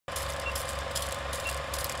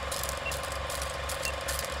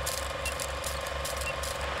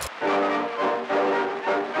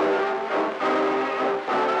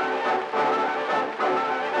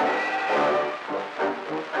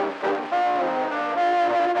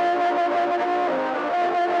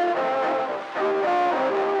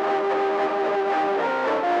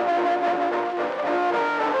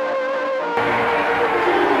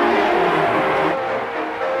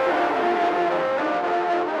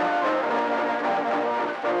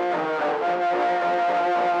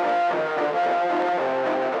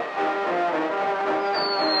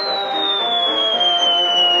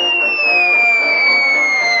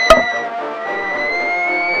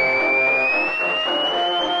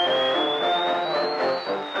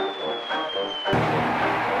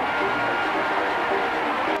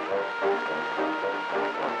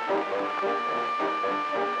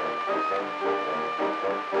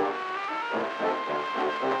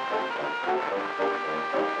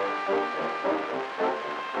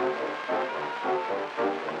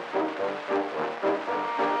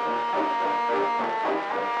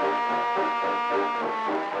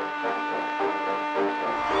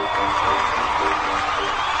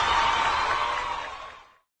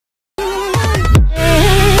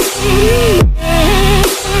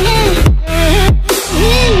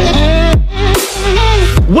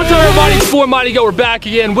What's up, everybody? It's Boy Mighty Go. We're back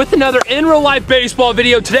again with another in real life baseball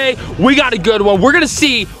video. Today we got a good one. We're gonna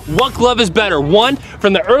see what glove is better. One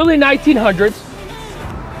from the early 1900s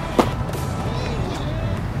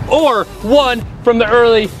or one from the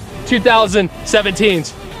early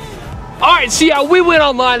 2017s. All right, so yeah, we went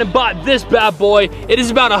online and bought this bad boy. It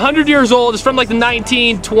is about 100 years old. It's from like the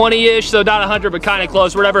 1920-ish, so not 100, but kind of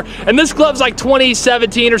close, whatever. And this glove's like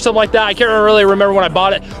 2017 or something like that. I can't really remember when I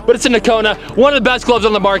bought it, but it's a Nakona, one of the best gloves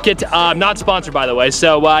on the market. Not sponsored, by the way.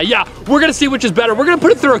 So yeah, we're gonna see which is better. We're gonna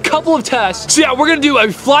put it through a couple of tests. So yeah, we're gonna do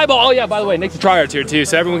a fly ball. Oh yeah, by the way, Nick's a tryhard's here too,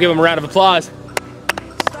 so everyone give him a round of applause.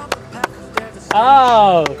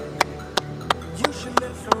 Oh.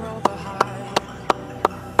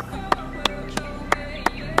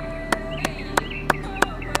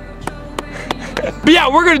 But yeah,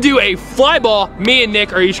 we're gonna do a fly ball. Me and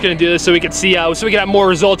Nick are each gonna do this so we can see so we can have more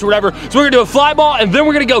results or whatever. So we're gonna do a fly ball, and then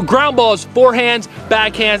we're gonna go ground balls, forehands,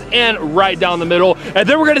 backhands, and right down the middle. And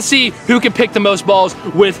then we're gonna see who can pick the most balls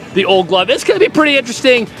with the old glove. It's gonna be pretty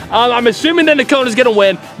interesting. I'm assuming that Nakona's gonna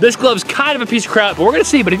win. This glove's kind of a piece of crap, but we're gonna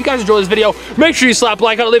see. But if you guys enjoy this video, make sure you slap a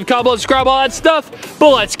like on it, leave a comment, subscribe, all that stuff. But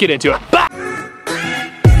let's get into it. Bye.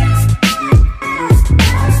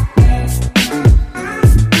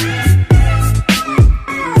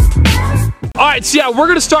 All right, so yeah, we're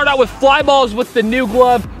gonna start out with fly balls with the new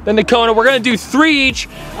glove, the Nakona. We're gonna do 3 each.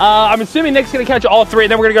 I'm assuming Nick's gonna catch all 3,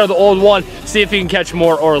 and then we're gonna go to the old one, see if he can catch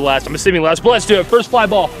more or less. I'm assuming less, but let's do it. First fly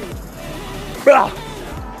ball.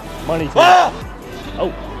 Money.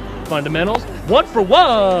 Oh, fundamentals. 1 for 1.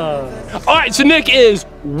 All right, so Nick is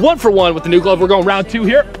 1 for 1 with the new glove. We're going round 2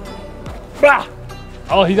 here.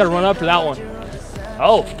 Oh, he's gotta run up to that one.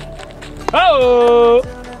 Oh. Oh.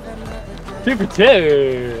 2 for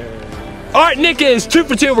 2. All right, Nick is 2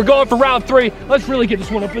 for 2. We're going for round 3. Let's really get this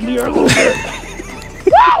one up in the air a little bit.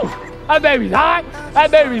 Woo! That baby's high,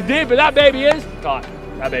 that baby's deep, and that baby is God.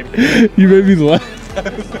 That baby. You made me laugh.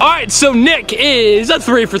 All right, so Nick is a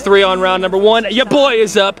 3 for 3 on round number 1. Your boy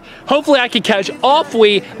is up. Hopefully I can catch all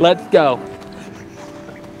 3. Let's go.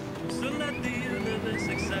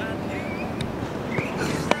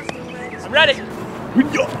 I'm ready.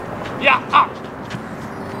 Yeah.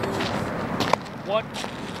 1.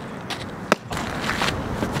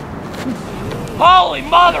 Holy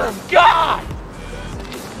mother of God!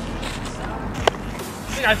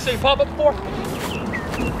 Think I've seen pop up before?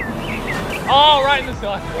 Oh, right in the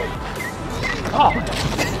sun. Oh.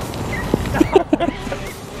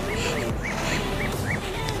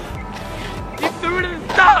 He threw it in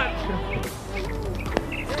the sun!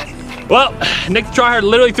 Well, Nick the tryhard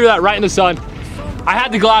literally threw that right in the sun. I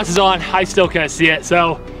had the glasses on, I still can't see it,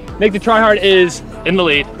 so Nick the tryhard is in the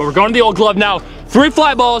lead, but we're going to the old glove now. 3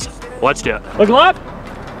 fly balls. Let's do it. Look up.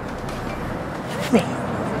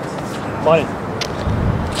 Money.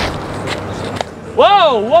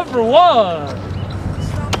 Whoa, 1 for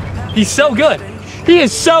 1. He's so good. He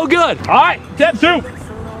is so good. All right, step 2.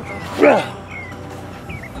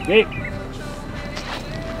 Okay.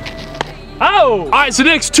 Oh! All right, so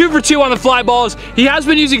Nick's 2 for 2 on the fly balls. He has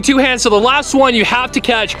been using 2 hands, so the last one you have to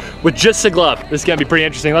catch with just the glove. This is gonna be pretty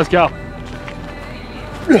interesting. Let's go.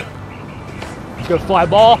 Let's go fly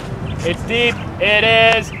ball. It's deep. It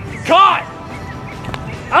is caught.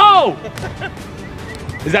 Oh!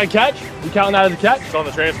 Is that a catch? You counting that as a catch? It's on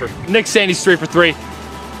the transfer. Nick's saying he's 3 for 3.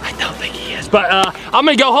 I don't think he is, but I'm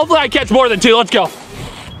gonna go. Hopefully I catch more than 2. Let's go.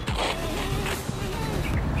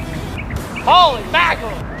 Holy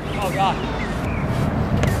mackerel! Oh God.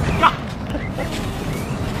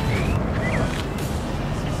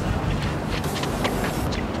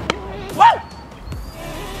 Woo!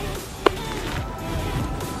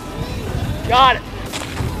 Got it.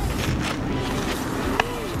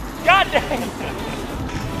 God dang it.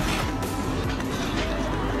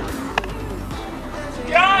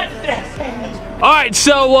 God dang it. All right,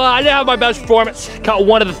 so I didn't have my best performance. Caught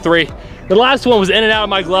 1 of the 3. The last one was in and out of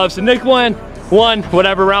my gloves. So Nick won,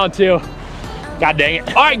 whatever, round 2. God dang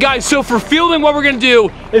it. All right, guys, so for fielding, what we're gonna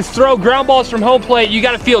do is throw ground balls from home plate. You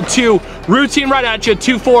gotta field 2. Routine right at you,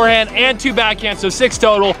 2 forehand and 2 backhand, so 6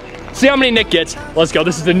 total. See how many Nick gets. Let's go.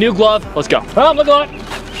 This is the new glove. Let's go. Oh, look at that.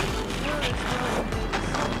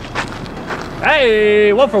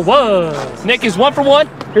 Hey, 1 for 1. Nick is 1 for 1.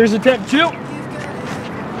 Here's attempt 2.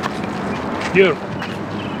 Beautiful.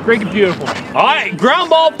 Freaking beautiful. All right, ground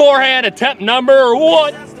ball forehand, attempt number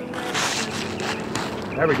 1.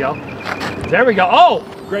 There we go. There we go. Oh,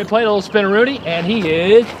 great play, a little spin-a-rooney, and he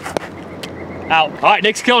is Out. All right,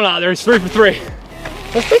 Nick's killing out there. He's 3 for 3.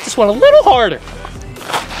 Let's make this one a little harder.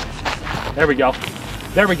 There we go.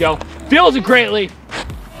 There we go. Feels it greatly.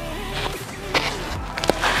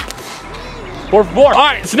 4 for 4. All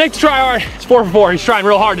right, so Nick to try hard. It's 4 for 4. He's trying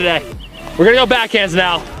real hard today. We're gonna go backhands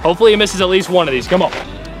now. Hopefully he misses at least one of these. Come on.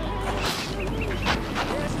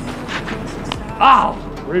 Oh,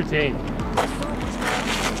 routine.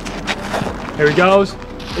 Here he goes.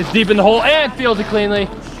 It's deep in the hole and fields it cleanly.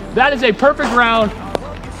 That is a perfect round.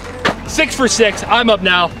 6 for 6. I'm up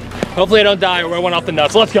now. Hopefully I don't die or I went off the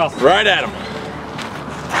nuts. Let's go. Right at him.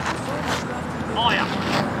 Oh yeah.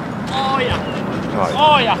 Oh yeah.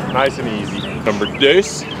 Oh, Oh yeah. nice and easy. Number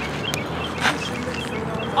deuce.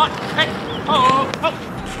 Oh, hey. Oh, oh.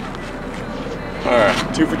 All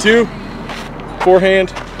right, 2 for 2.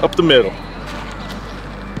 Forehand up the middle.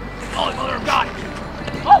 Holy mother of God.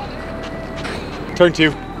 Oh. Turn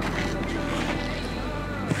 2.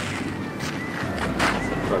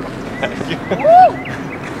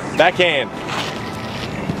 Backhand.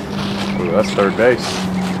 Ooh, that's third base.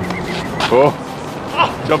 Oh,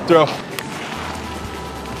 jump throw.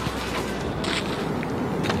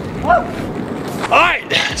 All right,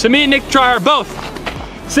 so me and Nick try are both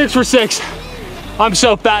 6 for 6. I'm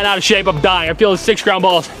so fat and out of shape, I'm dying. I feel the 6 ground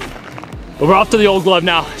balls. But we're off to the old glove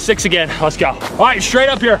now. 6 again, let's go. All right, straight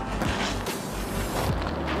up here.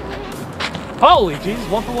 Holy Jesus,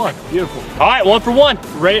 1 for 1, beautiful. All right, 1 for 1,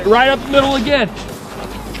 right up the middle again.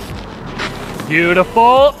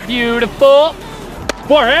 Beautiful, beautiful.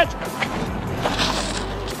 Forehand.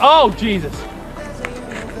 Oh, Jesus.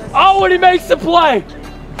 Oh, and he makes the play.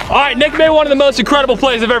 All right, Nick made one of the most incredible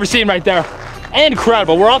plays I've ever seen right there.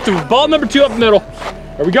 Incredible. We're off to ball number 2 up the middle.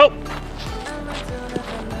 Here we go.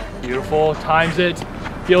 Beautiful, times it,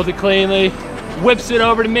 fields it cleanly, whips it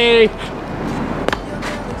over to me.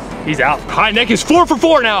 He's out. All right, Nick is 4 for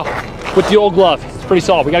 4 now with the old glove. It's pretty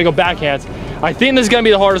solid. We gotta go backhands. I think this is gonna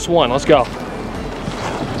be the hardest one. Let's go.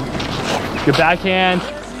 Good backhand.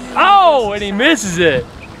 Oh, and he misses it.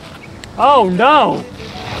 Oh no.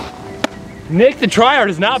 Nick the tryhard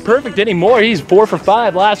is not perfect anymore. He's 4 for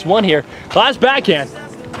 5, last one here. Last backhand.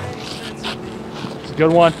 It's a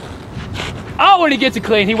good one. Oh, and he gets it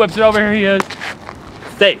clean. He whips it over, here he is.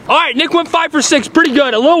 Safe. All right, Nick went 5 for 6, pretty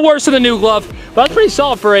good. A little worse than the new glove, but that's pretty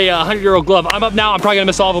solid for a 100-year-old glove. I'm up now, I'm probably gonna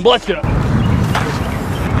miss all of them, but let's do it.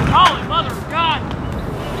 Holy mother of God.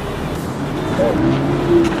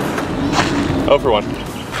 0 for 1.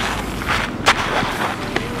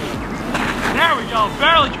 There we go,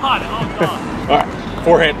 barely caught it, oh God. All right,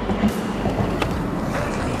 forehand.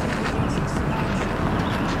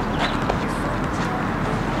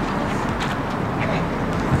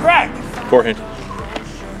 Correct. Forehand.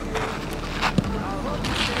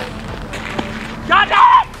 Got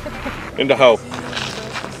it! Into hoe.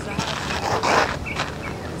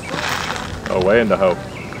 Oh, way into hoe.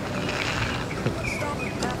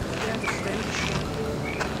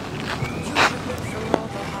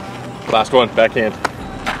 Last one, backhand.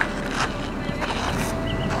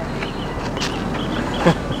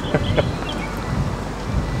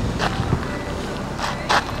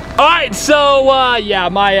 All right, so yeah,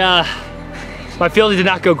 my fielding did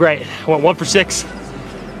not go great. I went 1 for 6.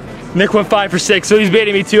 Nick went 5 for 6, so he's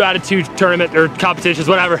beating me 2 out of 2 tournament or competitions,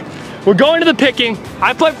 whatever. We're going to the picking.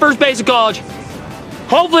 I played first base in college.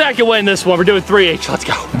 Hopefully I can win this one. We're doing 3 each. Let's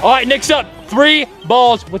go. All right, Nick's up. 3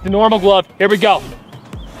 balls with the normal glove. Here we go.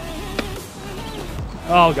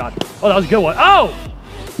 Oh God. Oh, that was a good one. Oh!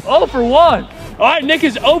 0 for 1. All right, Nick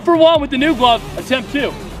is 0 for 1 with the new glove. Attempt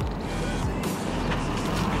 2.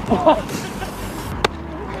 Oh.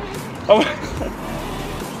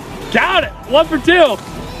 Count it. 1 for 2.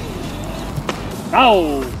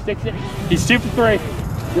 Oh, sticks it. He's 2 for 3.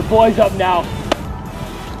 Your boy's up now.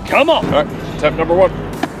 Come on. All right, attempt number 1.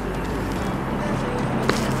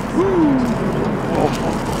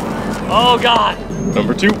 Oh God.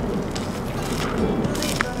 Number 2.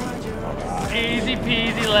 Easy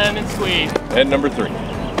peasy lemon squeeze. And number 3.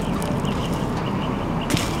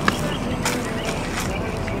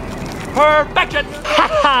 Perfection.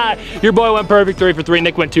 Your boy went perfect, 3 for 3.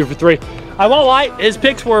 Nick went 2 for 3. I won't lie, his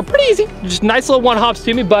picks were pretty easy. Just nice little one hops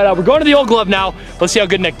to me, but we're going to the old glove now. Let's see how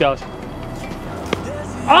good Nick does.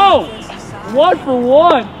 Oh, 1 for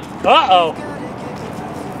 1. Uh-oh.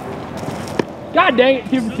 God dang it,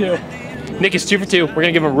 2 for 2. Nick is 2 for 2. We're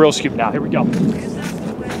gonna give him a real scoop now. Here we go.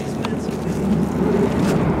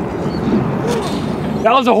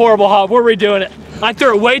 That was a horrible hop. We're redoing it. I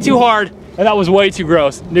threw it way too hard, and that was way too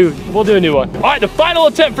gross. We'll do a new one. All right, the final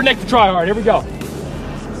attempt for Nick to try hard. Here we go.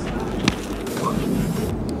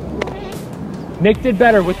 Nick did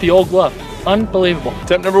better with the old glove. Unbelievable.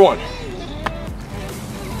 Attempt number 1.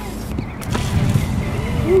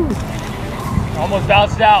 Almost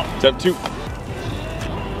bounced out. Attempt 2.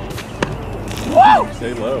 Woo!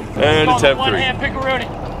 Stay low. And attempt 3. One hand pickaroonie.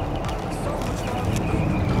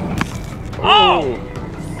 Oh!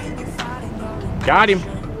 Got him.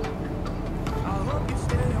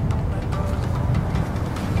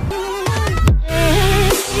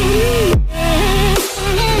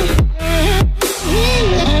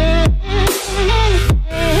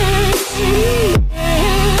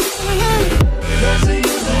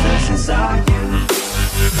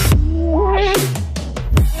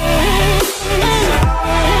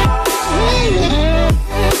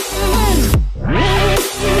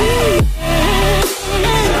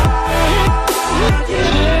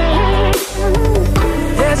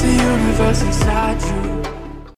 There's a universe inside you.